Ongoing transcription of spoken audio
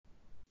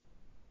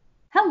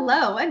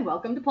Hello and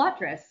welcome to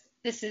Plottress.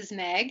 This is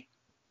Meg.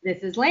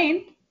 This is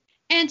Lane.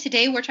 And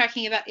today we're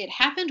talking about It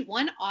Happened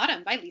One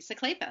Autumn by Lisa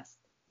Kleypas.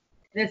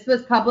 This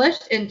was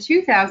published in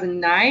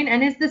 2009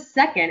 and is the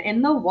second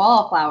in the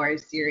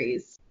Wallflowers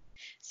series.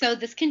 So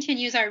this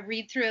continues our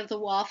read-through of the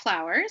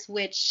Wallflowers,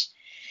 which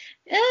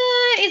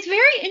is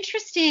very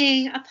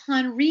interesting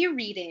upon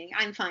rereading,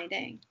 I'm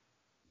finding.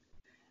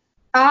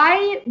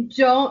 I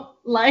don't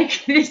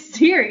like this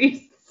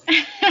series.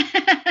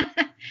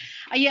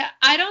 Yeah,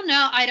 I don't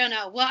know.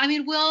 Well, I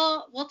mean,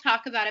 we'll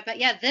talk about it, but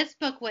yeah, this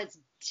book was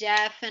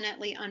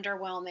definitely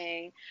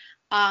underwhelming.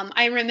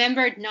 I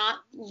remembered not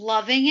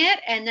loving it,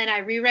 and then I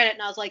reread it,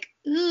 and I was like,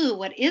 ooh,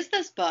 what is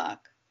this book?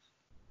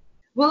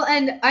 Well,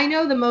 and I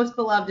know the most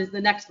beloved is the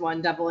next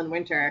one, Devil in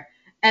Winter,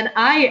 and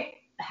I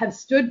have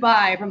stood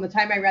by from the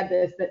time I read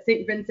this that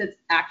St. Vincent's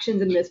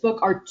actions in this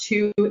book are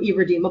too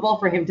irredeemable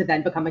for him to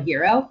then become a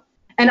hero.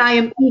 And I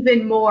am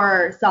even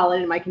more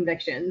solid in my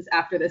convictions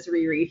after this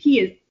reread. He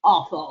is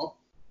awful.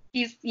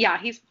 He's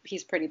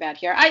pretty bad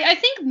here. I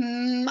think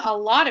a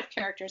lot of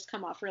characters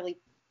come off really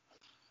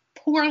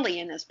poorly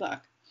in this book.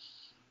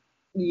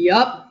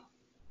 Yup.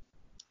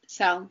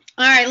 So, all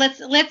right,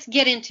 let's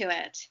get into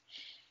it.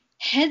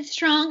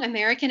 Headstrong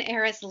American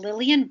heiress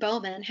Lillian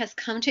Bowman has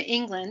come to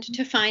England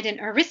to find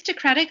an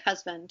aristocratic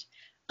husband.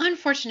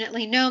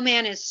 Unfortunately, no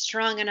man is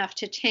strong enough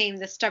to tame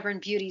the stubborn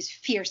beauty's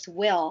fierce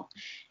will,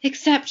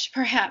 except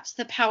perhaps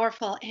the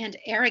powerful and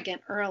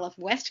arrogant Earl of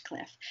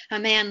Westcliff, a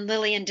man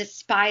Lillian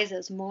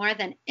despises more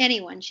than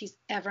anyone she's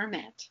ever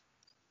met.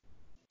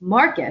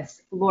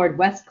 Marcus, Lord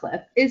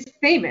Westcliff, is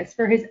famous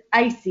for his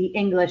icy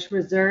English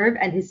reserve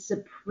and his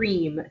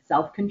supreme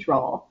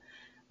self-control.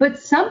 But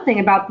something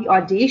about the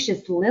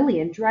audacious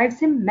Lillian drives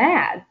him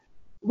mad.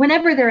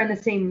 Whenever they're in the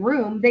same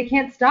room, they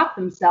can't stop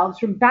themselves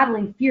from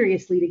battling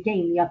furiously to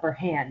gain the upper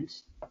hand.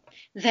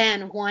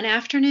 Then, one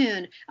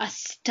afternoon, a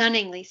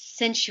stunningly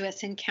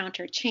sensuous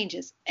encounter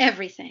changes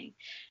everything,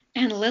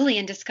 and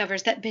Lillian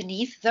discovers that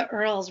beneath the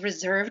Earl's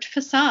reserved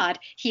facade,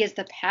 he is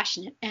the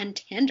passionate and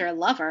tender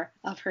lover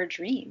of her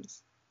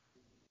dreams.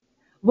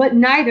 What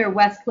neither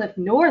Westcliff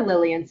nor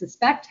Lillian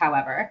suspect,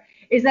 however,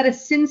 is that a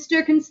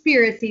sinister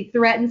conspiracy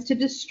threatens to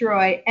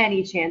destroy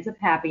any chance of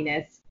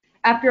happiness.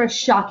 After a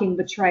shocking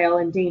betrayal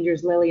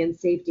endangers Lillian's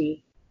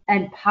safety,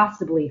 and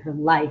possibly her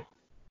life.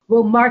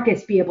 Will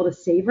Marcus be able to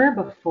save her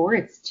before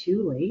it's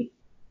too late?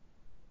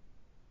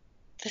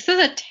 This is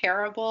a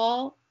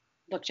terrible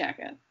book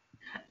jacket.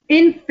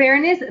 In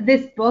fairness,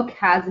 this book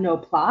has no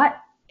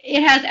plot.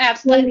 It has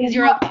absolutely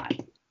zero plot.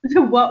 So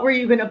what were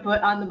you going to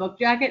put on the book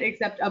jacket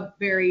except a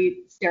very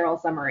sterile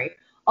summary?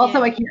 Also,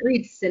 yeah. I can't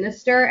read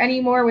sinister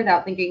anymore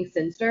without thinking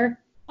sinister.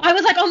 I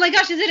was like, oh my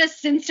gosh, is it a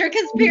sinister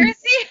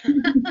conspiracy?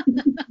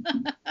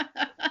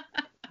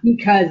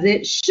 Because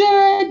it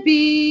should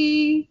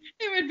be.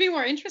 It would be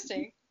more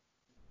interesting.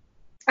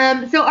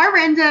 So our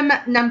random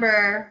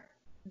number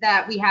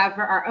that we have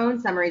for our own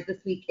summaries this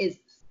week is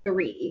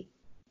 3.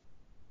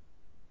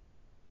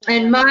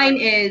 And mine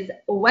is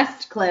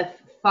Westcliff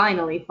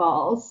finally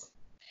falls.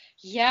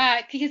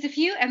 Yeah, because if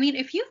you've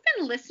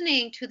been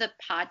listening to the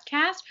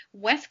podcast,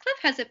 Westcliff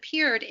has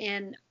appeared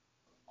in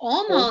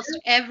almost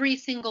every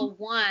single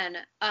one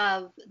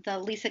of the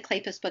Lisa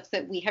Kleypas books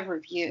that we have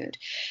reviewed.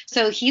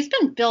 So he's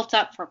been built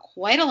up for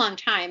quite a long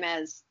time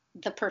as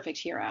the perfect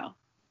hero.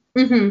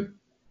 Mm-hmm.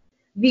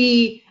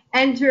 The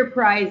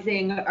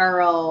enterprising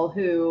Earl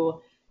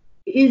who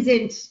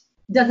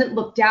doesn't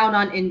look down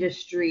on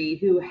industry,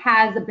 who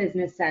has a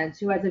business sense,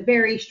 who has a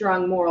very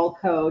strong moral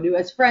code, who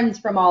has friends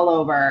from all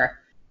over.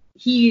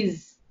 You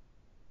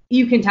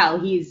can tell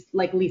he's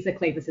like Lisa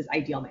Kleypas's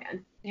ideal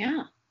man.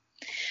 Yeah.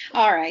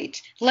 All right.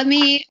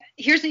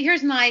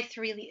 Here's my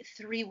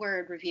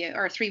three-word review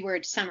or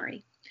 3-word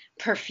summary.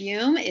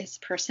 Perfume is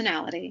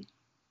personality.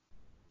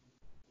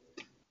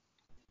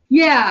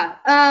 Yeah.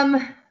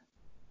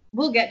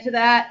 We'll get to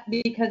that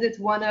because it's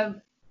one of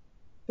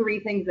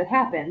 3 things that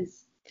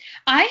happens.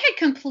 I had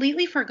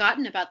completely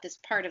forgotten about this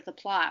part of the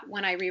plot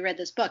when I reread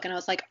this book, and I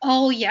was like,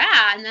 oh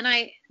yeah, and then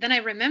I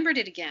remembered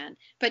it again.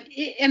 But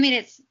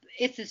it's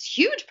this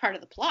huge part of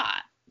the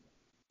plot.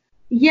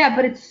 Yeah,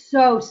 but it's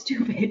so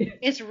stupid.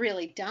 It's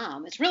really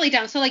dumb.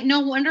 So, like,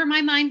 no wonder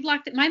my mind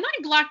blocked it. My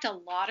mind blocked a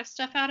lot of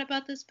stuff out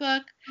about this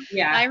book.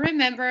 Yeah. I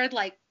remembered,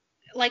 like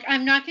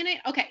I'm not going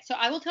to... Okay, so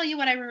I will tell you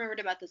what I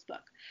remembered about this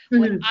book. Mm-hmm.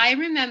 What I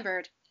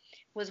remembered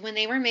was when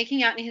they were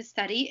making out in his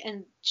study,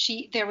 and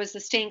there was the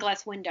stained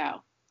glass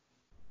window.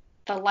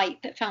 The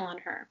light that fell on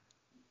her.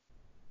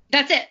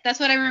 That's it. That's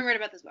what I remembered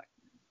about this book.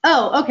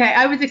 Oh, okay.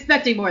 I was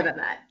expecting more than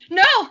that.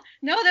 No,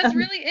 that's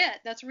really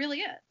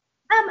it.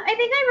 I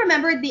think I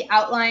remembered the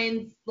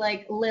outlines,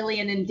 like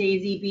Lillian and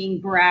Daisy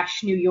being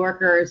brash New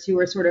Yorkers who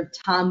were sort of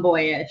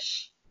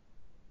tomboyish.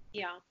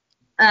 Yeah.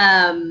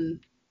 And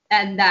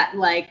that,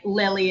 like,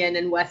 Lillian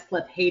and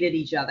Westcliff hated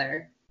each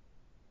other.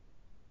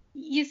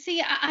 You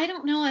see, I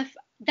don't know if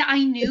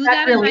I knew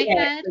that really in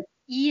my head.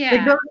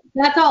 Yeah. Like,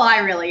 that's all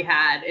I really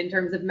had in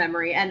terms of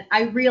memory. And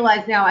I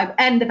realize now,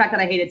 and the fact that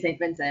I hated St.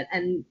 Vincent,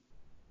 and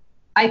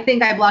I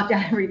think I blocked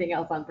out everything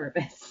else on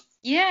purpose.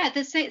 Yeah,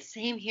 the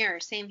same here,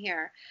 same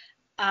here.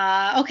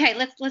 Okay,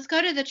 let's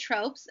go to the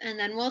tropes, and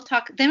then we'll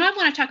talk. Then I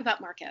want to talk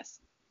about Marcus.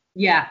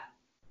 Yeah.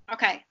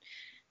 Okay,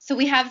 so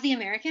we have the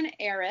American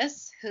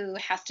heiress who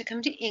has to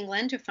come to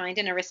England to find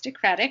an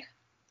aristocratic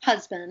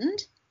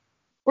husband.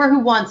 Or who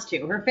wants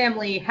to. Her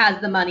family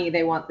has the money,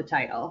 they want the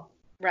title.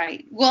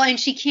 Right. Well, and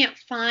she can't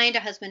find a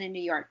husband in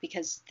New York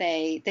because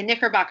the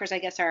Knickerbockers, I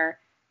guess, are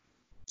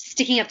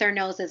sticking up their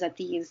noses at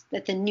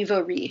the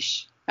nouveau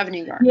riche of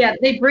New York. Yeah,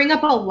 they bring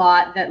up a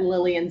lot that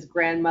Lillian's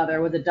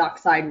grandmother was a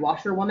dockside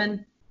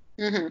washerwoman.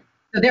 Mm-hmm.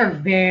 So they're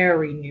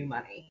very new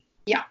money.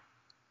 Yeah.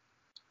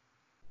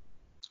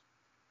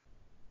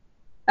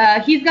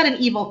 He's got an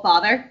evil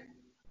father.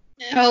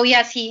 Oh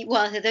yes,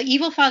 the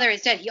evil father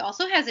is dead. He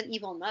also has an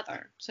evil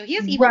mother, so he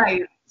has evil Right.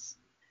 parents.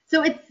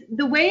 So it's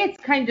the way it's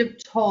kind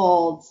of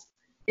told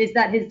is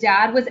that his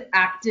dad was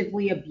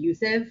actively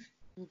abusive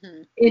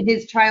in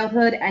his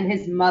childhood, and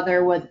his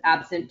mother was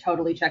absent,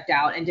 totally checked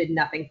out, and did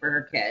nothing for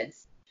her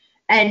kids.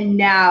 And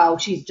now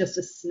she's just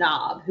a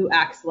snob who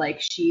acts like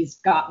she's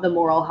got the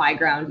moral high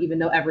ground, even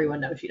though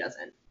everyone knows she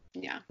doesn't.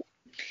 Yeah.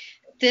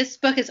 This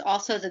book is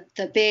also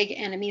the big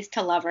enemies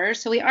to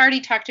lovers. So we already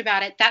talked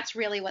about it. That's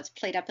really what's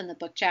played up in the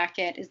book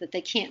jacket is that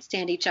they can't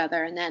stand each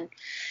other and then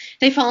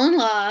they fall in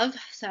love.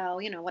 So,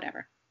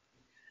 whatever.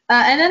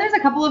 And then there's a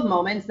couple of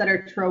moments that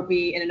are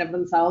tropey in and of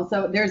themselves.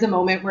 So there's a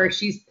moment where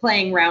she's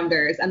playing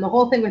rounders, and the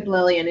whole thing with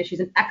Lillian is she's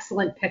an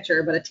excellent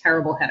pitcher, but a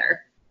terrible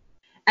hitter.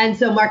 And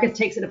so Marcus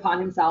takes it upon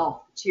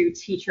himself to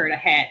teach her to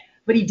hit,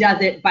 but he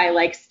does it by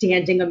like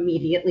standing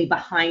immediately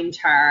behind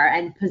her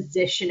and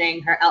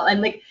positioning her.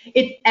 And like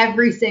it's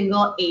every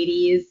single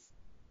 80s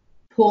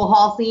pool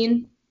hall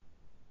scene.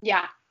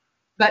 Yeah.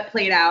 But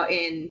played out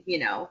in,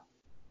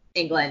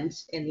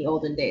 England in the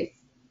olden days.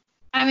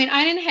 I mean,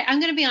 I'm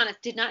going to be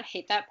honest, did not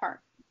hate that part.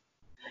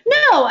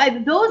 No,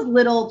 those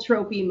little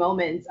tropey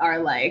moments are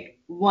like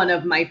one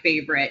of my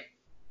favorite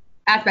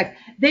aspects.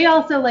 They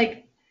also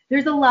like,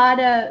 there's a lot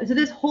of, so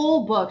this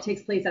whole book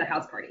takes place at a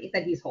house party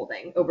that he's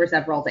holding over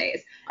several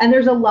days. And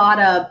there's a lot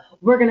of,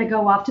 we're going to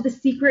go off to the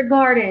secret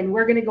garden.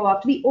 We're going to go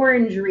off to the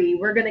orangery.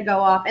 We're going to go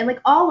off. And like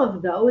all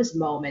of those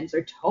moments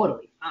are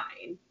totally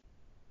fine.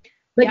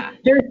 But yeah.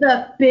 There's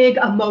the big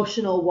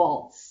emotional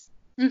waltz.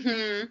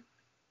 Mm-hmm.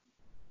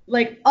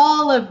 Like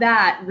all of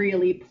that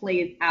really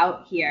plays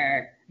out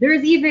here.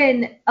 There's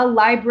even a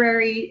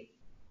library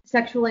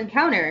sexual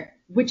encounter,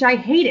 which I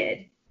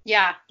hated.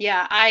 Yeah,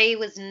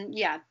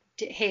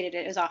 hated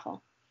it. It was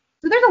awful.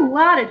 So there's a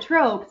lot of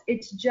tropes.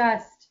 It's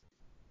just,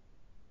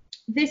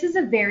 this is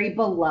a very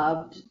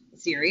beloved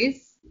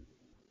series,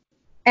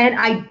 and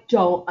I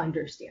don't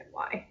understand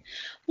why.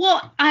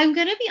 Well, I'm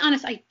going to be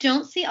honest. I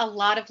don't see a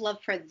lot of love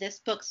for this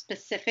book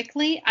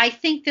specifically. I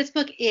think this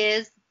book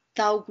is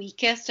the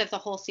weakest of the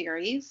whole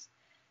series,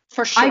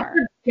 for sure.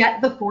 I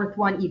forget the fourth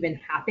one even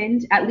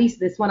happened. At least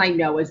this one I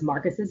know is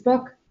Marcus's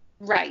book.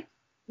 Right.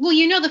 Well,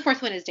 the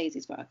fourth one is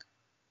Daisy's book.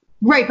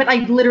 Right, but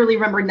I literally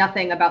remember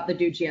nothing about the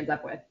dude she ends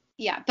up with.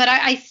 Yeah, but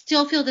I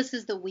still feel this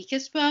is the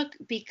weakest book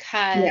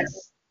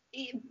because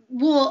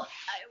we'll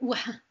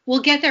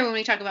get there when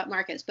we talk about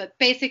Marcus, but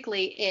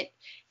basically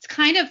it's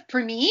kind of,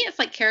 for me, it's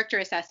like character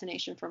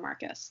assassination for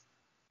Marcus.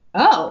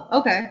 Oh,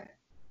 okay.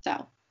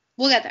 So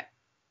we'll get there.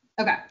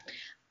 Okay.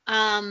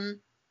 And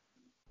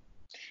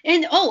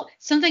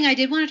something I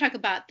did want to talk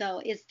about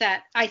though is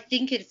that I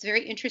think it's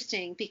very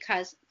interesting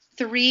because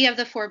 3 of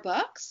the 4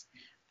 books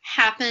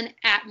happen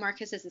at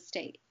Marcus's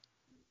estate.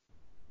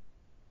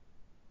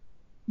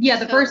 Yeah,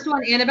 the first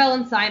one, Annabelle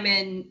and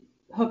Simon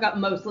hook up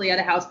mostly at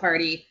a house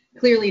party.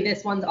 Clearly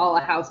this one's all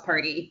a house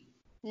party.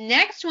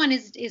 Next one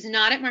is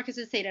not at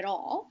Marcus's estate at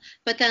all,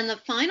 but then the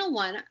final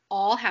one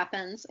all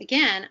happens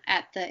again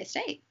at the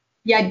estate.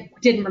 Yeah, I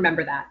didn't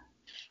remember that.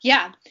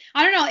 Yeah,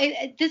 I don't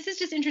know. This is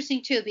just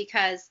interesting too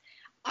because,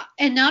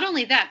 and not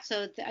only that,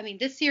 so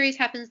this series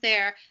happens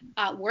there.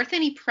 Worth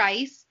Any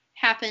Price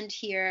happened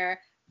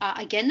here.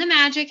 Again, the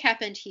Magic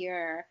happened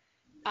here.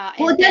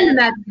 Well, again, the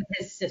Magic with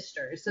his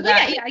sisters. So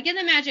Again,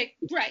 the Magic,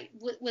 right,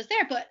 was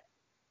there, but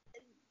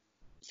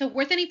so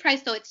Worth Any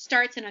Price, though, it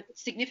starts in a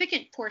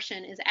significant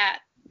portion is at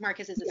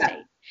Marcus's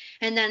estate,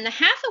 and then the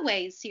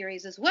Hathaway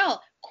series as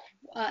well.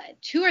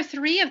 2 or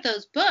 3 of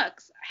those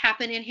books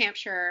happen in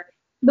Hampshire.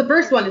 The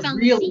first one is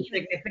really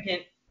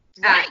significant.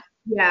 Right.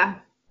 Yeah.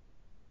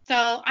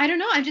 So I don't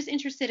know. I'm just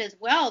interested as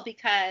well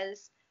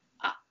because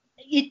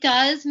it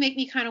does make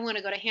me kind of want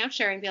to go to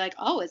Hampshire and be like,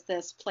 oh, is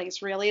this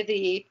place really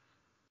the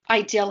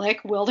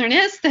idyllic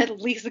wilderness that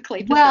Lisa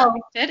Kleypas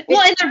did?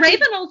 Well, and the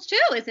Ravenholds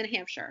too is in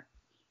Hampshire.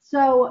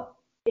 So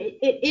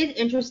it is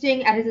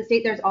interesting. At his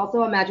estate, there's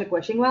also a magic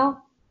wishing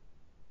well.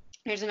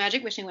 There's a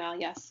magic wishing well,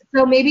 yes.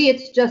 So maybe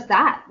it's just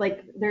that.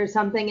 Like there's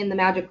something in the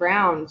magic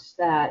ground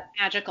that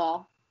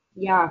magical.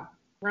 Yeah.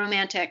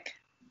 Romantic.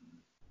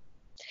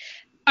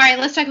 All right,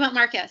 let's talk about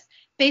Marcus.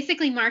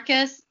 Basically,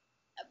 Marcus,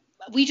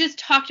 we just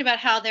talked about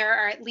how there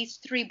are at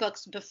least 3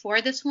 books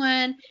before this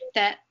one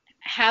that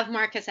have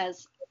Marcus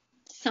as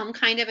some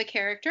kind of a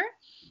character.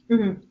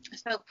 Mm-hmm.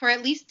 So for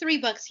at least 3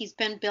 books, he's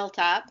been built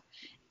up.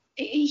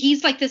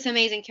 he's like this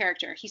amazing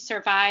character. He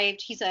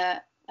survived. He's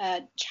a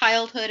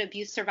childhood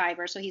abuse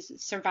survivor. So he's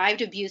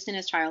survived abuse in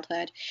his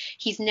childhood.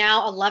 He's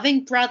now a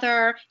loving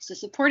brother. He's a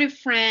supportive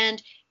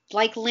friend.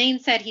 Like Lane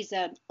said, he's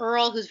an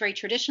earl who's very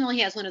traditional.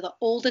 He has one of the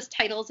oldest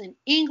titles in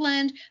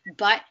England,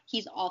 but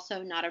he's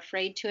also not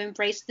afraid to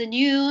embrace the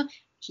new.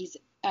 He's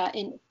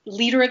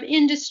leader of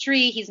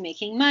industry. He's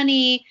making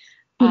money.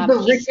 He's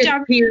the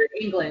richest peer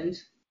in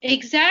England.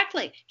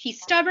 Exactly.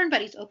 He's stubborn, but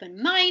he's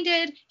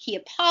open-minded. He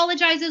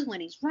apologizes when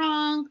he's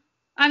wrong.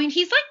 I mean,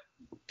 he's like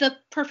the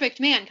perfect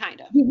man, kind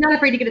of. He's not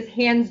afraid to get his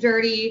hands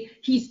dirty.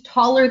 He's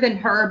taller than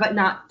her, but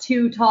not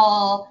too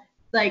tall.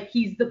 Like,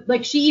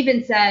 she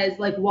even says,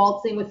 like,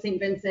 waltzing with St.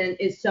 Vincent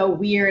is so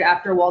weird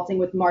after waltzing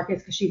with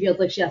Marcus because she feels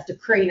like she has to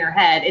crane her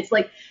head. It's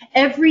like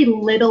every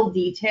little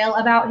detail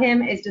about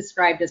him is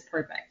described as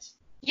perfect.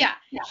 Yeah.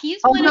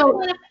 He's one of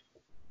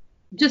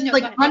just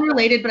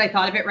unrelated, but I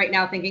thought of it right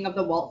now thinking of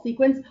the waltz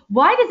sequence.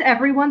 Why does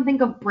everyone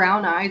think of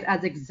brown eyes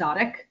as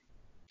exotic?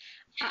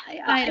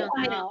 I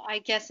don't know. I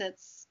guess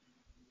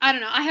I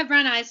don't know. I have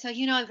brown eyes, so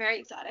I'm very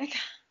exotic.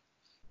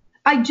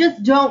 I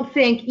just don't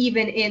think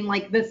even in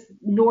like this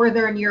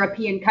northern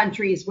European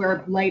countries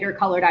where lighter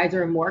colored eyes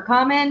are more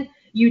common,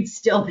 you'd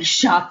still be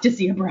shocked to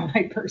see a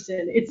brown-eyed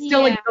person. It's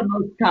still like the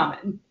most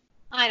common.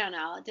 I don't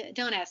know.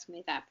 Don't ask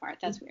me that part.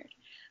 That's weird.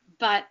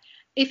 But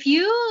if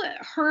you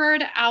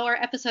heard our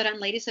episode on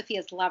Lady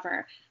Sophia's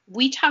Lover,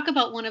 we talk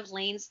about one of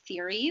Lane's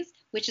theories,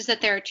 which is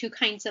that there are two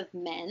kinds of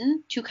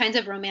men, two kinds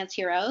of romance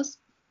heroes,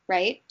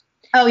 right?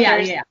 Oh,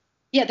 yeah.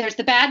 Yeah, there's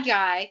the bad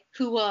guy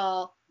who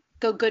will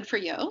go good for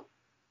you.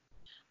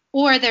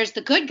 Or there's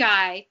the good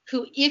guy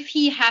who, if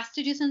he has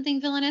to do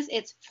something villainous,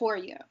 it's for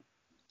you.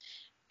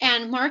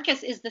 And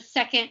Marcus is the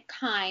second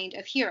kind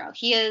of hero.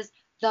 He is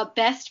the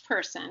best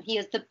person. He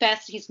is the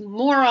best. He's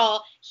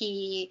moral.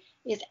 He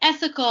is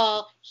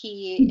ethical.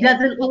 He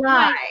doesn't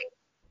lie.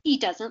 He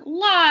doesn't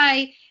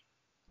lie.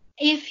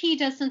 If he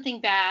does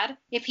something bad,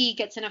 if he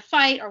gets in a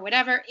fight or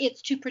whatever,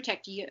 it's to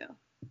protect you.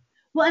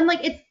 Well, and like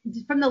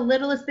it's from the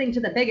littlest thing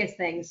to the biggest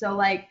thing. So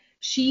like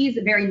she's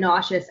very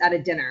nauseous at a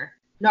dinner,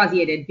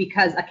 nauseated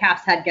because a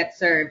calf's head gets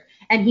served,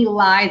 and he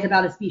lies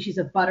about a species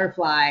of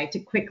butterfly to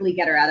quickly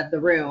get her out of the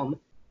room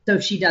so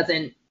she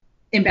doesn't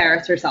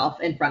embarrass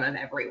herself in front of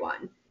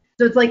everyone.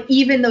 So it's like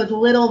even those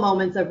little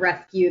moments of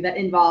rescue that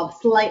involve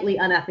slightly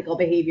unethical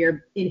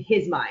behavior in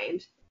his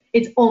mind,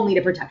 it's only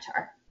to protect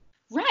her.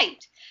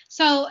 Right.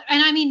 So,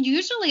 and I mean,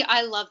 usually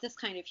I love this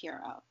kind of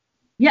hero.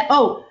 Yeah.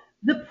 Oh,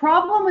 the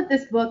problem with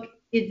this book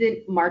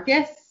isn't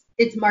Marcus.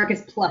 It's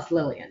Marcus plus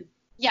Lillian.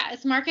 Yeah,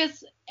 it's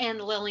Marcus and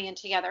Lillian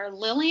together.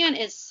 Lillian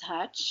is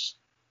such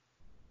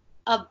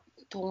a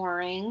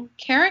boring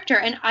character,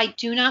 and I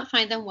do not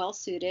find them well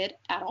suited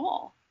at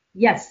all.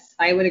 Yes,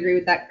 I would agree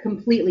with that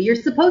completely. You're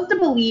supposed to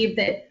believe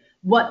that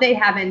what they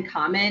have in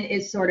common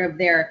is sort of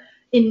their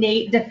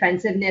innate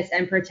defensiveness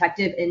and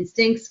protective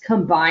instincts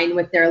combined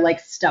with their like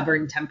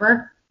stubborn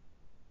temper.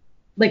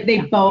 Like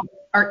they both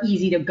are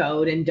easy to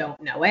goad and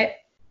don't know it.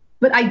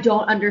 But I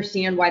don't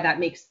understand why that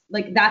makes,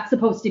 like, that's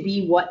supposed to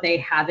be what they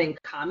have in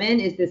common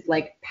is this,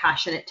 like,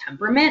 passionate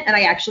temperament. And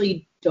I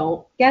actually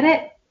don't get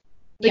it.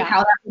 Like,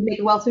 how that would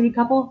make a well-suited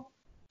couple.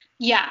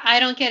 Yeah,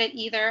 I don't get it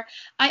either.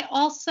 I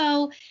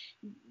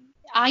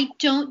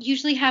don't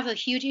usually have a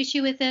huge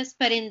issue with this,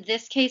 but in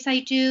this case I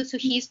do. So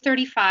he's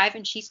 35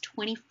 and she's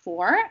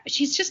 24.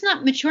 She's just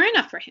not mature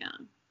enough for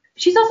him.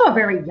 She's also a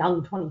very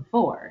young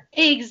 24.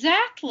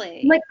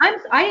 Exactly. Like,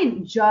 I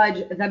didn't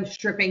judge them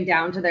stripping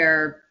down to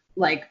their,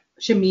 like,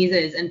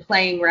 chemises and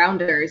playing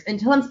rounders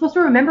until I'm supposed to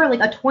remember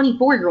like a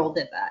 24-year-old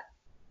did that.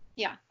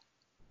 Yeah.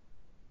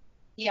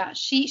 Yeah,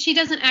 she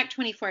doesn't act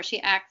 24, she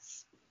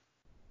acts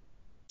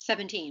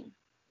 17.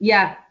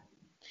 Yeah.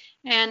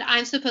 And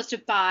I'm supposed to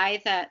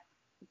buy that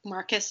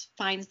Marcus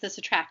finds this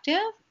attractive,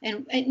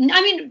 and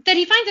I mean that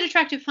he finds it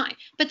attractive, fine,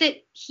 but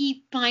that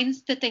he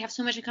finds that they have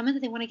so much in common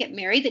that they want to get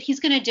married, that he's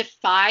going to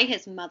defy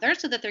his mother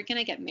so that they're going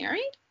to get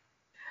married.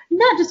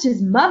 Not just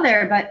his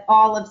mother, but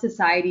all of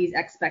society's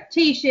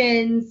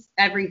expectations,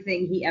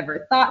 everything he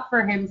ever thought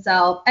for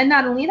himself. And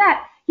not only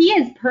that, he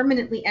is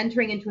permanently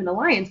entering into an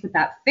alliance with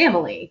that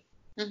family.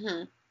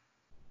 Mm-hmm.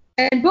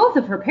 And both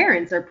of her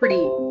parents are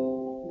pretty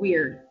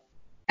weird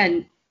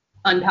and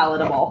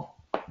unpalatable.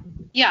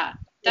 Yeah,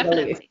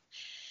 definitely.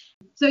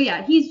 So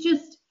yeah,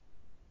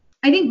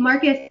 I think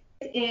Marcus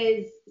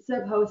is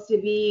supposed to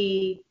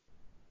be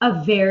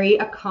a very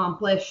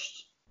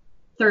accomplished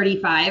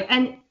 35.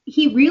 And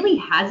he really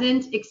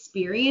hasn't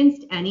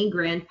experienced any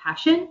grand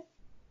passion.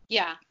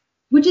 Yeah.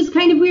 Which is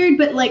kind of weird,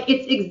 but like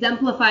it's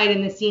exemplified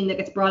in the scene that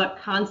gets brought up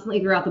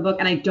constantly throughout the book,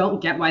 and I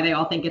don't get why they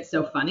all think it's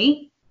so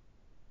funny.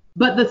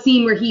 But the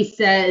scene where he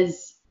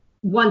says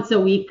once a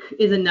week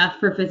is enough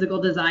for physical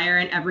desire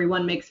and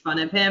everyone makes fun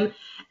of him,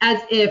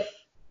 as if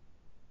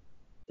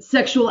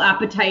sexual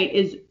appetite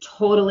is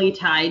totally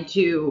tied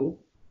to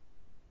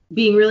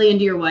being really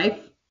into your wife.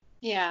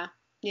 Yeah,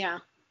 yeah.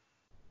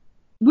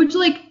 Which,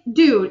 like,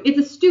 dude, it's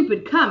a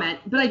stupid comment,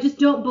 but I just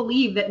don't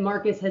believe that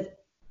Marcus has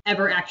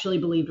ever actually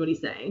believed what he's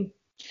saying.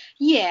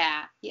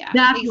 Yeah, yeah.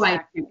 That's why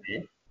it's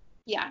stupid.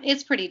 Yeah,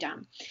 it's pretty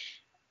dumb.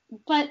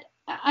 But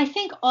I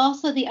think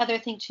also the other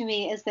thing to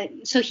me is that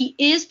so he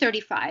is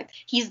 35.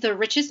 He's the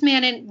richest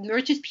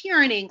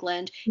peer in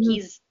England. Mhm.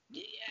 He's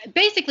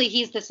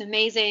this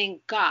amazing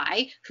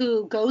guy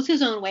who goes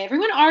his own way.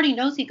 Everyone already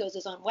knows he goes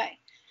his own way.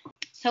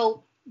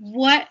 So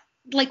what,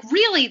 like,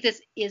 really, this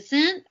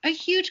isn't a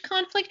huge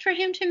conflict for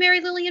him to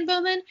marry Lillian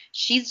Bowman.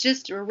 She's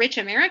just a rich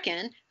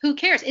American. Who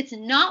cares? It's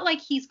not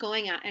like he's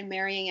going out and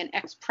marrying an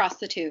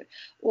ex-prostitute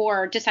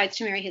or decides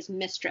to marry his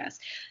mistress.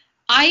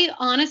 I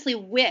honestly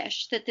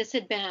wish that this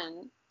had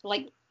been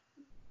like,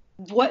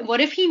 what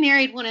if he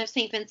married one of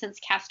St. Vincent's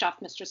cast-off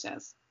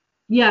mistresses?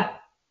 Yeah.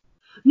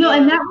 No,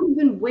 and Yeah. that would have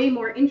been way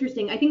more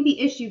interesting. I think the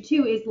issue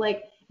too is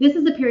like this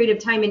is a period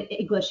of time in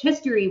English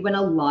history when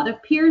a lot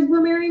of peers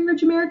were marrying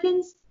rich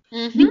Americans.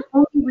 Mm-hmm. The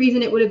only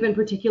reason it would have been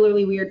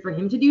particularly weird for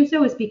him to do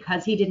so is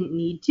because he didn't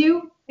need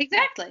to.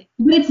 Exactly.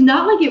 But it's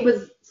not like it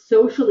was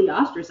socially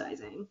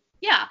ostracizing.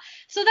 Yeah.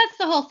 So that's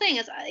the whole thing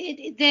is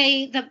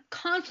the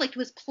conflict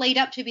was played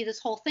up to be this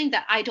whole thing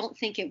that I don't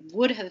think it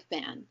would have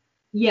been.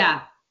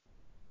 Yeah.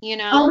 You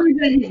know? Other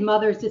than his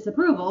mother's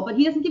disapproval, but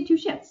he doesn't give two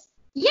shits.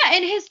 Yeah,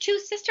 and his two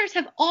sisters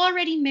have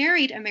already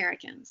married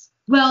Americans.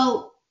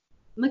 Well,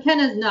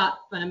 McKenna's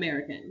not an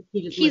American.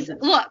 He just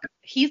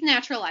he's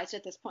naturalized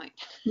at this point.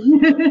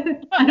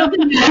 I don't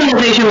think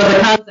naturalization was a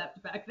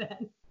concept back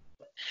then.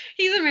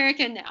 He's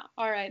American now.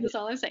 All right, that's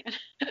all I'm saying.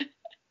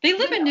 They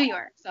live in New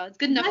York, so it's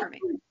good enough for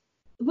me.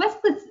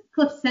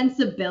 Westcliffe's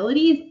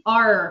sensibilities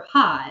are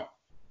hot.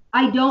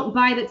 I don't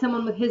buy that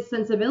someone with his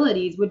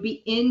sensibilities would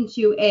be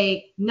into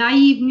a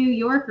naive New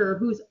Yorker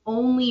whose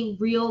only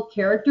real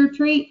character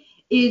trait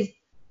is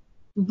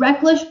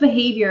reckless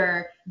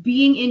behavior,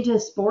 being into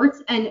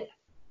sports, and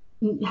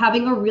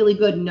having a really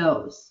good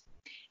nose.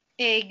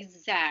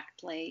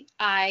 Exactly.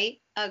 I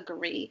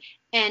agree.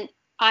 And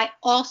I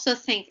also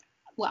think,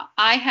 well,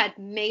 I had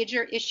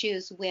major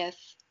issues with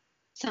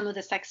some of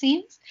the sex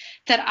scenes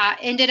that I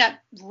ended up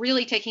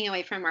really taking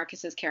away from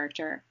Marcus's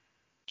character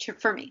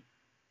for me.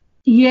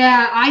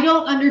 Yeah, I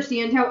don't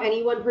understand how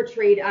anyone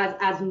portrayed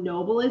as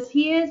noble as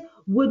he is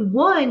would,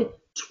 one,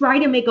 try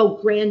to make a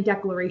grand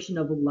declaration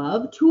of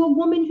love to a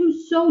woman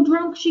who's so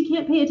drunk she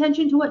can't pay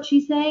attention to what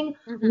she's saying,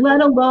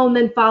 let alone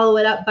then follow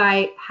it up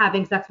by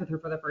having sex with her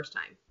for the first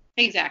time.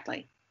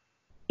 Exactly.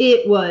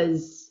 It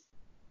was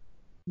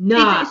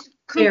not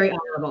very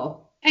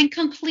honorable. And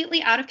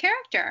completely out of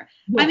character.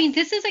 Yes. I mean,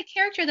 this is a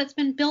character that's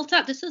been built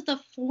up. This is the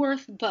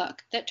 4th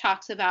book that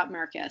talks about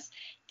Marcus.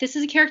 This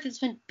is a character that's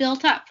been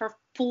built up for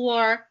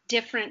 4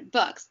 different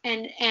books.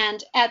 And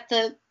at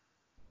the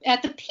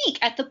peak,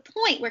 at the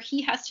point where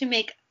he has to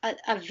make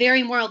a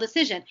very moral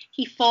decision,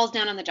 he falls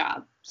down on the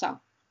job. So.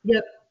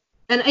 Yep.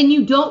 And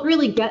you don't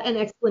really get an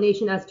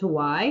explanation as to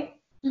why.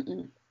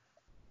 Mm-mm.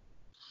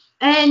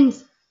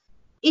 And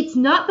it's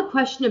not the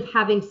question of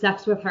having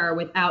sex with her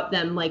without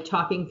them like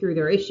talking through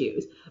their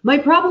issues. My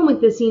problem with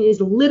this scene is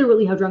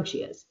literally how drunk she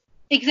is.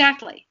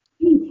 Exactly.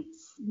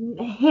 She's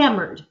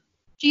hammered.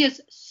 She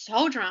is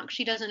so drunk.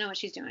 She doesn't know what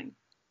she's doing.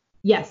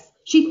 Yes.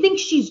 She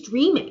thinks she's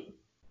dreaming.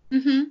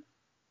 Mm-hmm.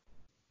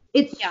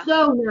 It's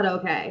so not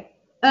okay.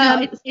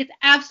 No, it's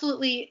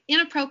absolutely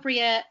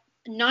inappropriate,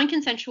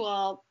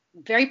 non-consensual,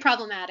 very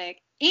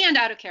problematic, and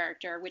out of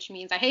character, which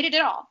means I hated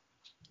it all.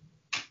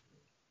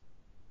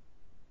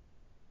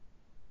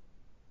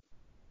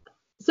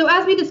 So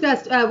as we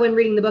discussed when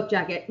reading the book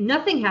jacket,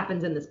 nothing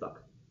happens in this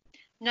book.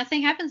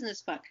 Nothing happens in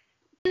this book.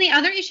 And the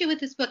other issue with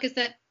this book is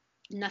that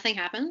nothing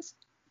happens.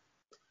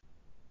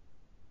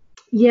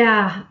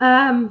 Yeah.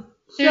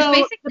 There's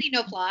basically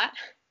no plot.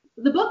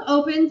 The book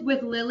opens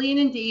with Lillian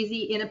and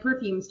Daisy in a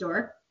perfume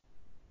store.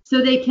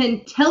 So they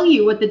can tell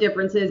you what the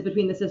differences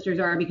between the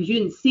sisters are because you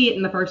didn't see it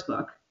in the first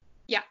book.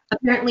 Yeah.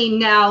 Apparently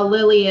now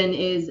Lillian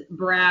is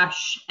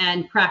brash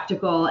and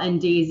practical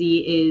and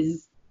Daisy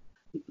is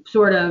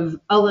sort of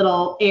a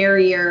little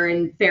airier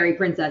and fairy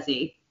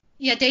princessy.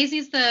 Yeah,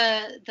 Daisy's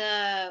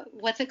the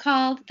what's it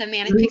called? The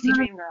Manic Pixie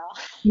Dream Girl.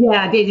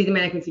 Yeah, Daisy's the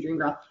Manic Pixie Dream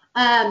Girl.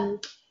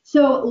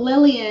 So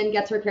Lillian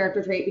gets her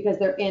character trait because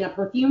they're in a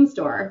perfume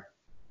store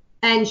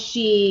and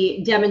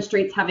she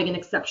demonstrates having an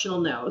exceptional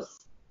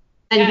nose.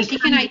 And she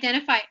can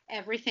identify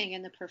everything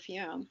in the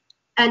perfume.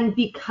 And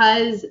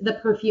because the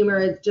perfumer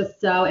is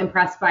just so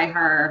impressed by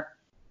her,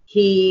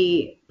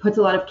 he puts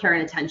a lot of care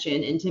and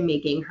attention into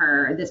making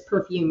her this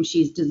perfume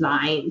she's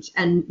designed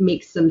and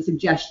makes some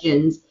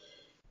suggestions.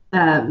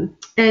 And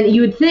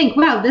you would think,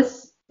 wow,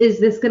 is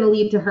this going to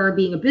lead to her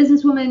being a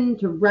businesswoman,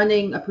 to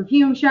running a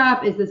perfume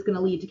shop? Is this going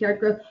to lead to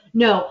character growth?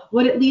 No,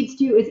 what it leads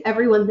to is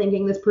everyone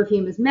thinking this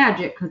perfume is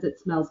magic because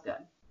it smells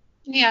good.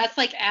 Yeah, it's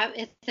like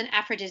it's an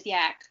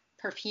aphrodisiac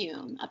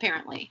perfume,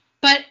 apparently.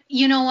 But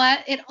you know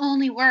what? It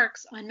only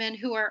works on men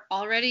who are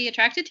already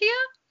attracted to you.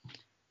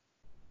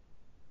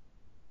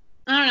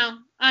 I don't know.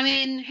 I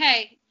mean,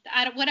 hey,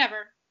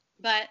 whatever.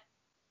 But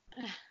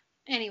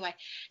anyway,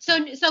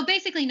 so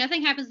basically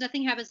nothing happens.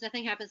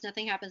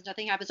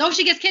 Oh,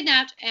 she gets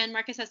kidnapped, and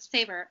Marcus has to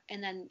save her,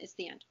 and then it's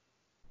the end.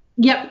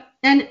 Yep.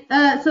 And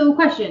so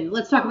question.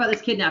 Let's talk about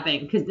this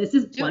kidnapping, because this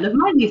is one of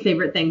my least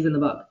favorite things in the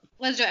book.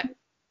 Let's do it.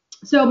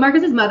 So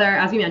Marcus's mother,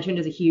 as we mentioned,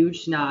 is a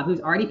huge snob who's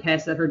already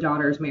pissed that her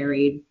daughter's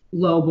married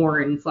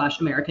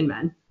low-born/American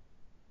men.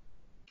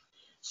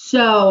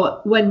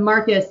 So when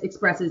Marcus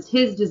expresses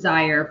his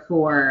desire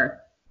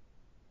for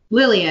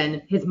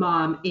Lillian, his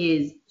mom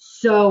is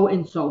so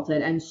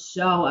insulted and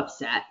so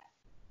upset.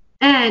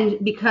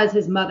 And because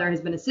his mother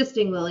has been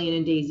assisting Lillian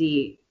and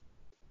Daisy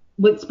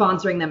with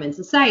sponsoring them in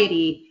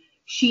society,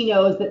 she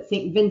knows that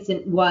St.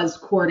 Vincent was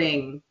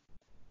courting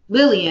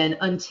Lillian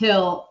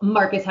until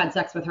Marcus had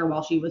sex with her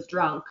while she was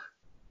drunk.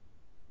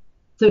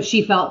 So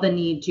she felt the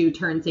need to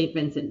turn St.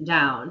 Vincent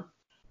down.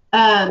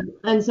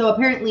 And so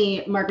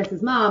apparently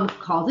Marcus's mom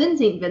calls in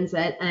St.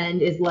 Vincent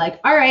and is like,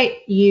 all right,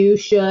 you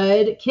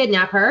should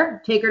kidnap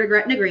her, take her to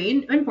Gretna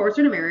Green, and force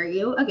her to marry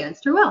you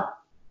against her will.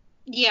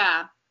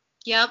 Yeah.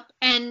 Yep.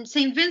 And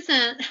St.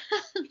 Vincent,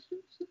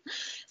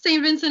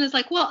 St. Vincent is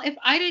like, well, if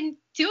I didn't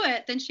do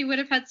it, then she would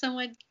have hired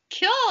someone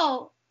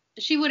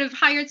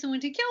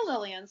to kill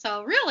Lillian.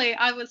 So really,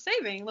 I was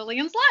saving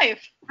Lillian's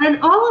life. And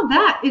all of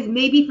that is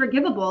maybe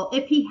forgivable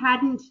if he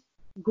hadn't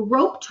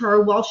groped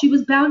her while she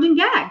was bound and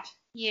gagged.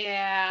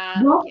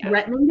 Yeah. Well,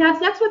 threatening to have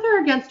sex with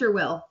her against her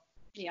will.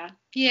 Yeah.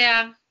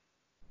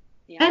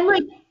 And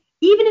like,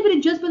 even if it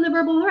had just been the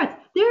verbal threats,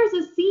 there's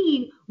a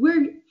scene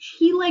where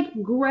he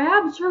like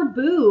grabs her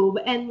boob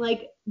and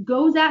like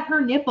goes at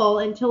her nipple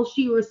until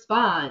she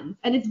responds.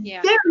 And it's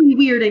very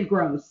weird and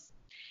gross.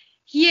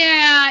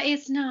 Yeah,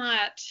 it's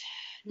not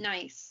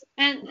nice.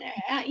 And,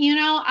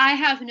 I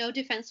have no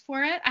defense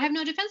for it.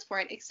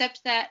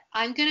 Except that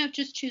I'm going to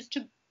just choose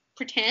to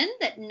pretend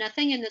that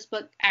nothing in this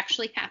book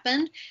actually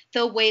happened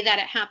the way that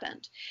it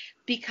happened.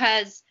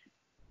 Because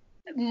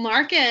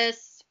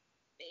Marcus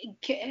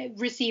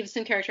receives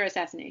some character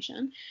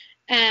assassination.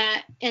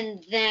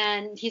 And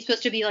then he's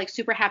supposed to be like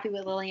super happy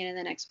with Lillian in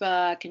the next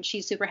book. And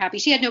she's super happy.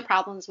 She had no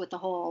problems with the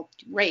whole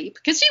rape.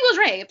 Because she was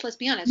raped. Let's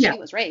be honest. She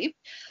was raped.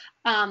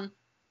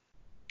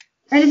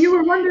 And if you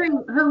were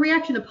wondering, her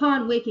reaction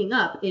upon waking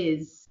up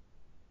is,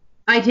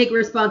 I take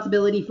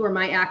responsibility for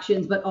my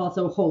actions, but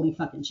also holy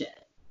fucking shit.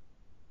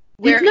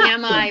 Where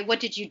am I? What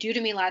did you do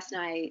to me last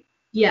night?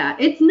 Yeah,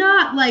 it's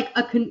not like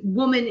a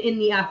woman in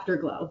the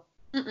afterglow.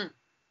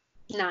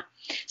 Nah.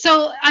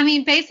 So, I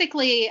mean,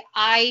 basically,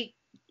 I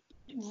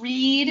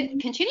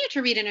continue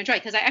to read and enjoy,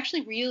 because I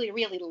actually really,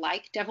 really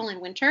like Devil in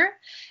Winter.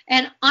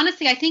 And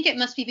honestly, I think it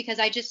must be because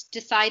I just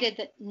decided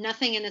that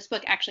nothing in this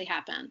book actually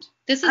happened.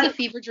 This is a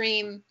fever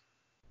dream.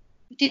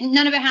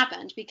 None of it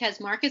happened because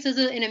Marcus is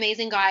an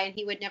amazing guy and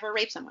he would never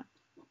rape someone.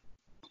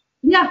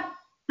 Yeah,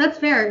 that's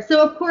fair.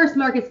 So of course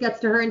Marcus gets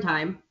to her in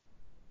time.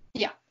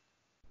 Yeah.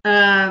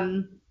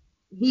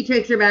 He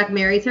takes her back,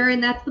 marries her,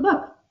 and that's the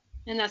book.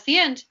 And that's the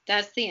end.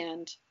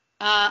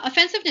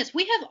 Offensiveness.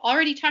 We have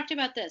already talked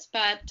about this,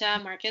 but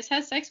Marcus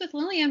has sex with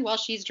Lillian while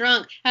she's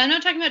drunk. I'm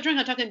not talking about drunk.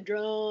 I'm talking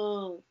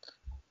drunk.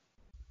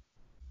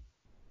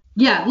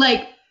 Yeah,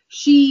 like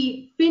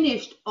she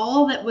finished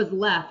all that was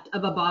left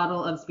of a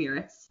bottle of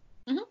spirits.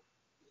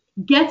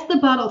 Gets the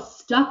bottle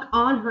stuck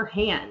on her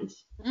hand.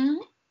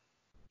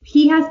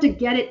 He has to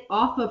get it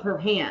off of her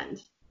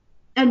hand.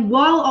 And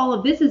while all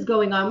of this is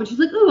going on, when she's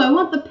like, ooh, I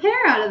want the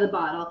pear out of the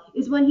bottle,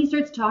 is when he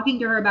starts talking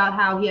to her about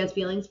how he has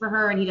feelings for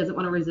her and he doesn't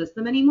want to resist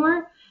them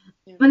anymore.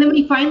 Yeah. And then when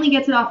he finally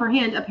gets it off her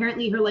hand,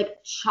 apparently her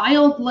like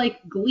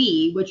childlike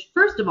glee, which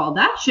first of all,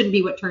 that shouldn't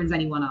be what turns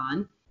anyone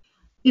on,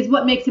 is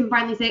what makes him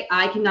finally say,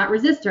 I cannot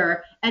resist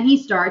her. And he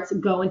starts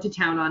going to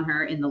town on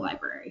her in the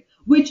library,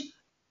 which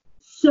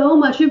so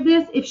much of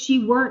this, if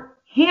she weren't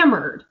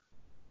hammered,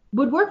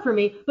 would work for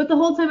me. But the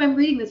whole time I'm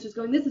reading this, just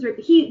going, this is right.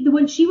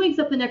 When she wakes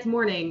up the next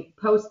morning,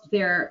 post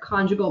their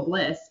conjugal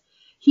bliss,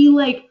 he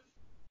like,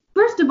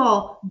 first of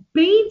all,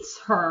 bathes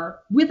her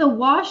with a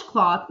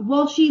washcloth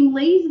while she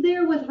lays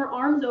there with her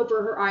arms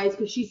over her eyes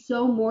because she's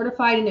so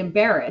mortified and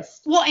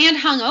embarrassed. Well, and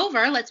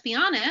hungover, let's be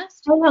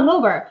honest. And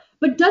hungover,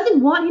 but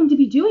doesn't want him to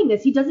be doing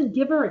this. He doesn't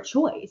give her a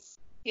choice.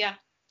 Yeah.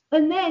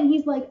 And then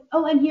he's like,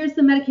 oh, and here's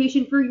the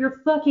medication for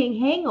your fucking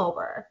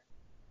hangover.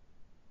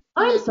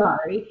 I'm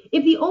sorry.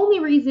 If the only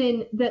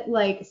reason that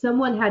like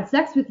someone had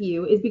sex with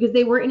you is because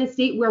they were in a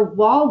state where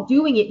while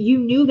doing it, you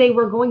knew they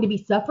were going to be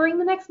suffering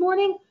the next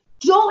morning,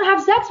 don't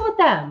have sex with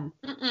them.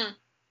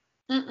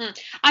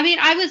 I mean,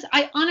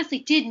 I honestly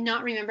did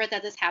not remember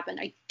that this happened.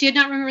 I did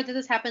not remember that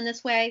this happened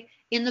this way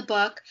in the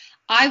book.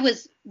 I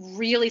was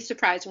really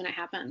surprised when it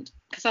happened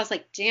because I was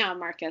like, damn,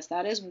 Marcus,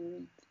 that is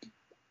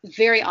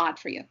very odd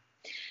for you.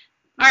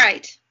 All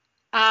right.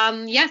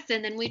 Yes,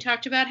 and then we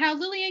talked about how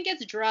Lillian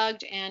gets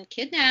drugged and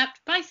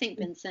kidnapped by St.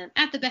 Vincent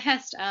at the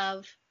behest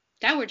of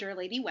Dowager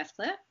Lady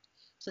Westcliff.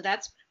 So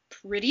that's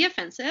pretty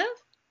offensive.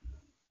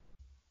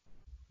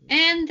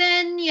 And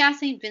then, yeah,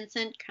 St.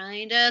 Vincent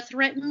kind of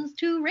threatens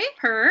to rape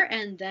her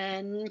and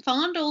then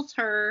fondles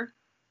her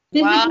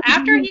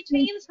after he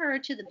chains her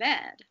to the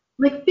bed.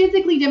 Like,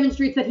 physically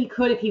demonstrates that he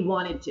could if he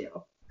wanted to.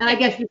 And I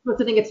guess you're supposed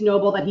to think it's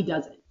noble that he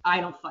doesn't.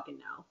 I don't fucking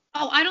know.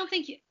 Oh, I don't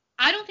think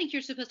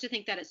you're supposed to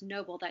think that it's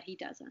noble that he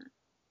doesn't.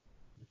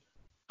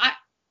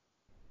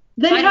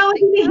 Then how is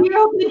he the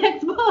hero of the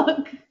next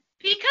book?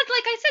 Because,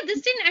 like I said,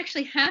 this didn't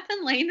actually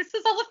happen, Lane. This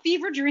is all a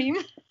fever dream.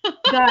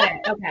 Got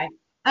it. Okay.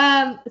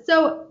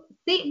 So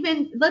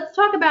let's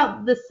talk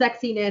about the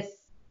sexiness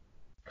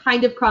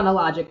kind of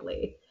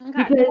chronologically.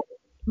 Okay. Because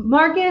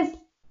Marcus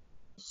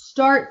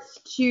starts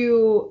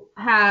to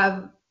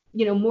have,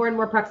 more and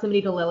more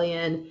proximity to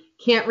Lillian,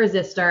 can't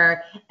resist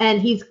her,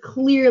 and he's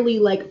clearly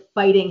like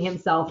fighting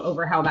himself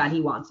over how bad he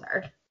wants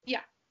her.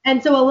 Yeah.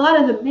 And so a lot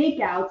of the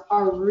makeouts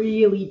are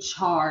really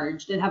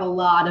charged and have a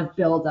lot of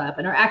build-up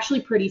and are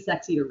actually pretty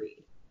sexy to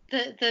read.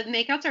 The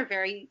makeouts are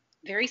very,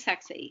 very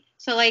sexy.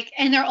 So, like,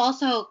 and they're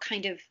also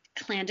kind of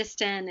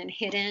clandestine and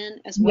hidden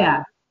as well.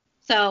 Yeah.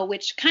 So,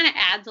 which kind of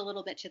adds a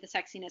little bit to the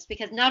sexiness,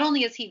 because not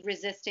only is he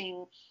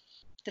resisting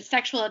the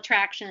sexual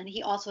attraction,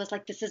 he also is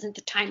like, this isn't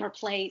the time or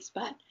place,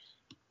 but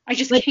I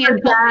just like can't. Her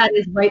dad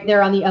is right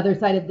there on the other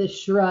side of this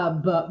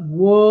shrub, but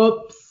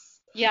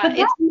whoops. Yeah. But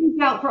that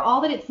makeout, for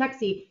all that it's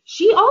sexy,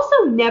 she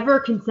also never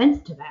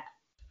consents to that.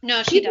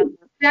 No, she doesn't.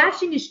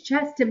 Bashing his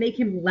chest to make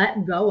him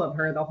let go of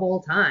her the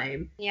whole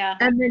time. Yeah.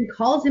 And then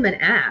calls him an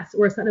ass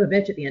or a son of a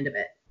bitch at the end of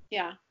it.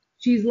 Yeah.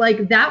 She's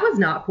like, that was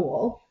not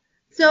cool.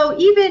 So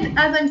even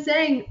as I'm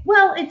saying,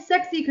 well, it's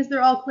sexy because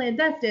they're all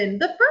clandestine,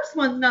 the first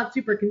one's not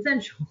super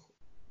consensual.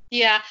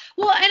 Yeah.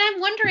 Well, and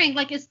I'm wondering,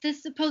 like, is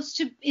this supposed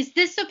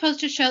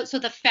to show, so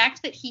the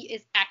fact that he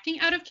is acting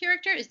out of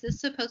character, is this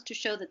supposed to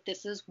show that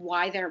this is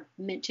why they're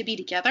meant to be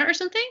together or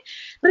something?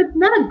 But it's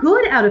not a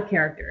good out of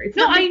character. It's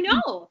no, not I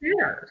know.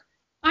 fair.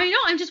 I know.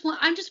 I'm just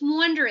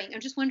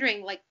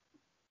wondering, like,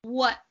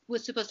 what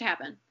was supposed to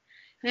happen.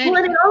 Well,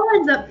 and it all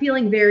ends up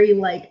feeling very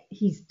like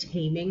he's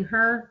taming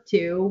her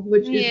too,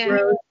 which is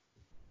gross.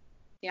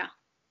 Yeah.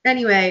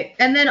 Anyway,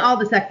 and then all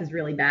the sex is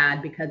really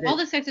bad because all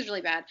the sex is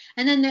really bad.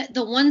 And then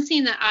the one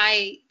scene that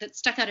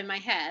stuck out in my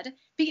head,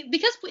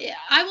 because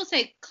I will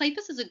say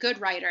Kleypas is a good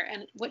writer,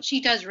 and what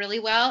she does really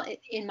well,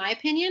 in my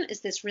opinion,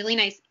 is this really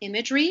nice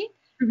imagery.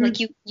 Mm-hmm. Like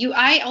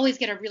I always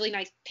get a really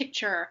nice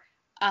picture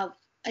of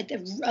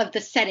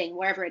the setting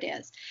wherever it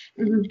is.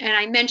 Mm-hmm. And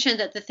I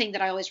mentioned that the thing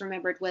that I always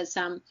remembered was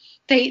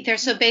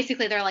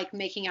they're like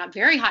making out,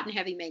 very hot and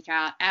heavy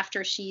makeout,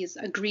 after she's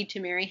agreed to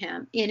marry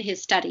him in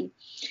his study.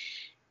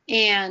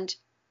 And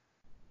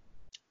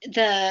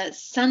the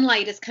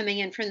sunlight is coming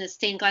in from the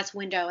stained glass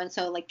window, and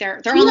so like they're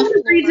on the floor.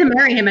 Agreed to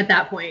marry him at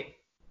that point.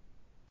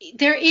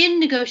 They're in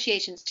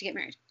negotiations to get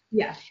married.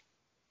 Yeah.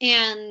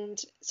 And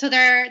so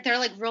they're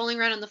like rolling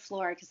around on the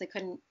floor because they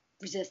couldn't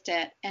resist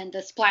it, and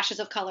the splashes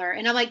of color.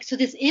 And I'm like, so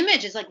this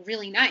image is like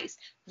really nice.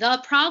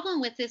 The problem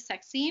with this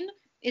sex scene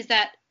is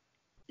that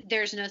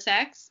there's no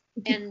sex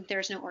and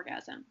there's no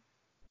orgasm.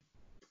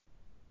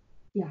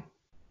 Yeah.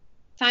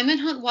 Simon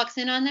Hunt walks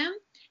in on them,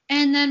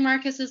 and then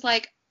Marcus is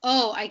like,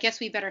 oh, I guess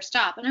we better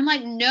stop. And I'm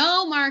like,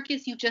 no,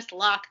 Marcus, you just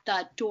locked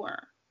the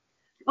door.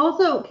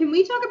 Also, can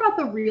we talk about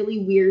the really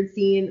weird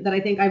scene that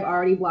I think I've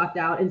already blocked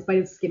out in spite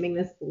of skimming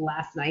this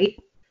last night?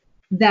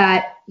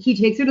 That he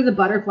takes her to the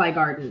butterfly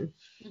garden,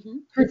 mm-hmm.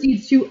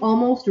 proceeds to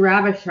almost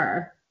ravish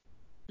her,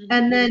 mm-hmm.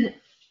 and then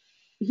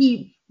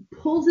he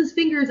pulls his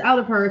fingers out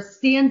of her,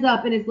 stands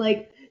up, and is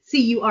like,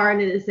 see, you are an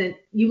innocent.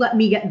 You let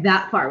me get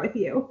that far with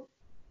you.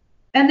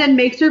 And then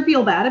makes her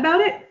feel bad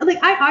about it.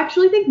 Like, I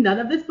actually think none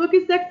of this book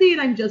is sexy,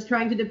 and I'm just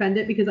trying to defend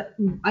it because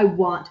I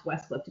want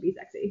Westcliff to be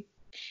sexy.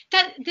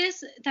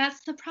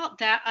 That's the problem.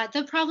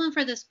 The problem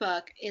for this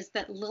book is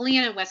that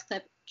Lillian and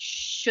Westcliff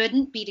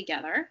shouldn't be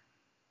together.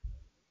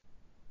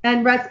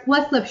 And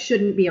Westcliff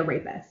shouldn't be a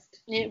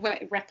rapist.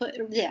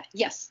 Yeah.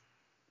 Yes.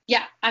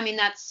 Yeah. I mean,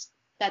 that's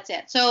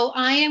it. So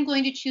I am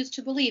going to choose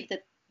to believe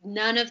that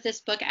none of this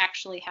book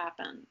actually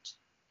happened.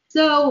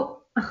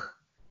 So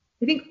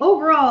I think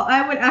overall,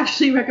 I would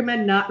actually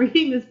recommend not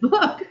reading this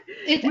book.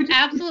 It's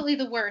absolutely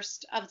the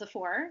worst of the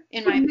four,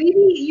 in my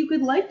opinion. Maybe you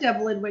could like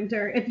Devil in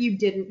Winter if you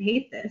didn't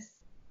hate this.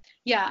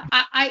 Yeah,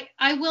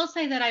 I will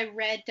say that I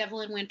read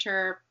Devil in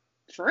Winter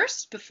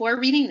first before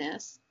reading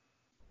this.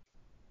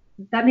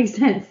 That makes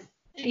sense.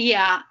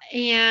 Yeah,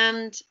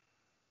 and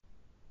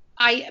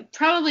I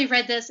probably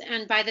read this,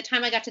 and by the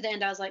time I got to the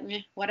end, I was like,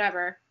 meh,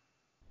 whatever.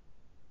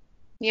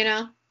 You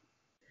know?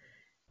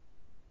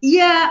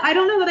 Yeah, I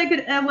don't know that I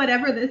could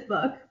whatever this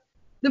book.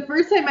 The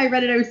first time I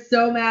read it, I was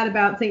so mad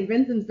about St.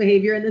 Vincent's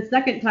behavior, and the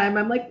second time,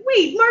 I'm like,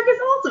 wait, Marcus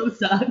also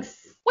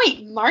sucks.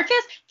 Wait,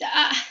 Marcus?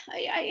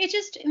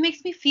 It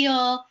makes me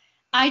feel,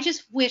 I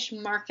just wish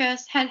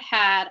Marcus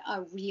had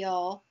a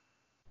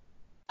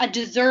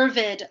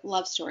deserved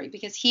love story,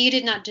 because he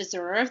did not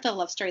deserve the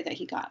love story that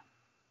he got.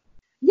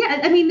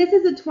 Yeah, I mean, this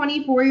is a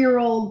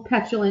 24-year-old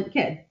petulant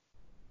kid.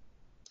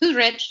 Who's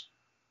rich.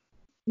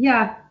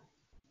 Yeah.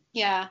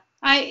 Yeah.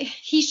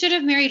 He should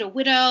have married a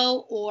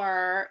widow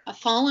or a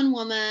fallen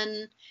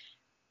woman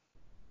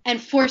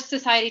and forced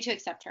society to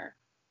accept her.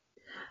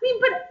 I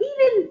mean, but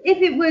even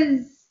if it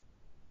was,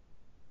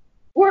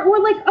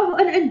 or like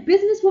a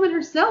businesswoman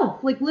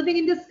herself, like living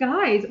in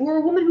disguise, or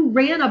a woman who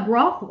ran a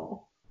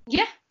brothel.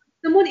 Yeah.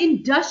 Someone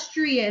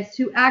industrious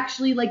who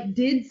actually like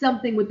did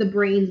something with the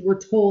brains we're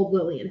told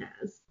Lillian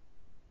has.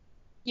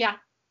 Yeah.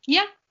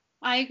 Yeah,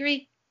 I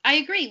agree.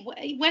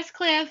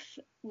 Westcliff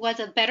was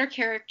a better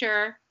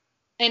character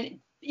and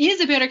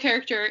is a better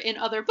character in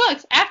other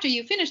books after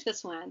you finish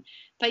this one.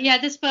 But yeah,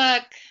 this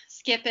book,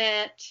 skip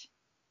it.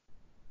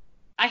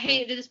 I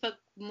hated this book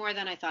more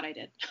than I thought I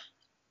did.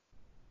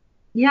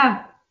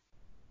 Yeah.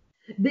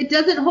 It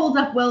doesn't hold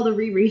up well to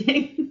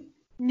rereading.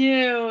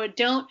 No,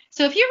 don't.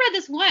 So if you read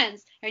this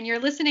once and you're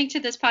listening to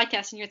this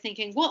podcast and you're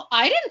thinking, well,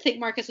 I didn't think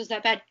Marcus was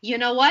that bad. You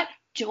know what?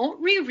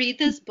 Don't reread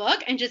this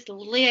book and just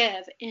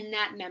live in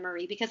that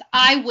memory, because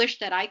I wish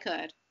that I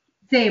could.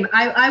 Same.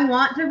 I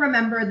want to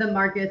remember the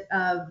Marcus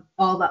of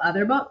all the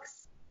other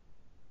books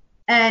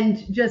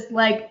and just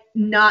like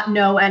not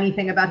know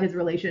anything about his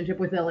relationship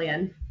with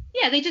Lillian.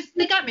 Yeah, they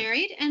got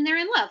married and they're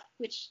in love,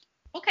 which,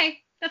 okay,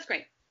 that's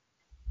great.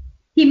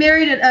 He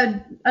married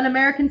an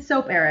American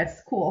soap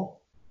heiress. Cool.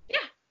 Yeah.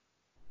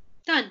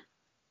 Done.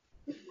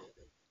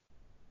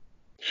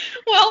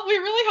 Well, we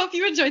really hope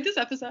you enjoyed this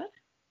episode.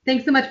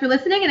 Thanks so much for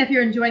listening. And if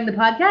you're enjoying the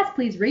podcast,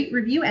 please rate,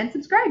 review, and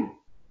subscribe.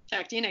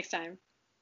 Talk to you next time.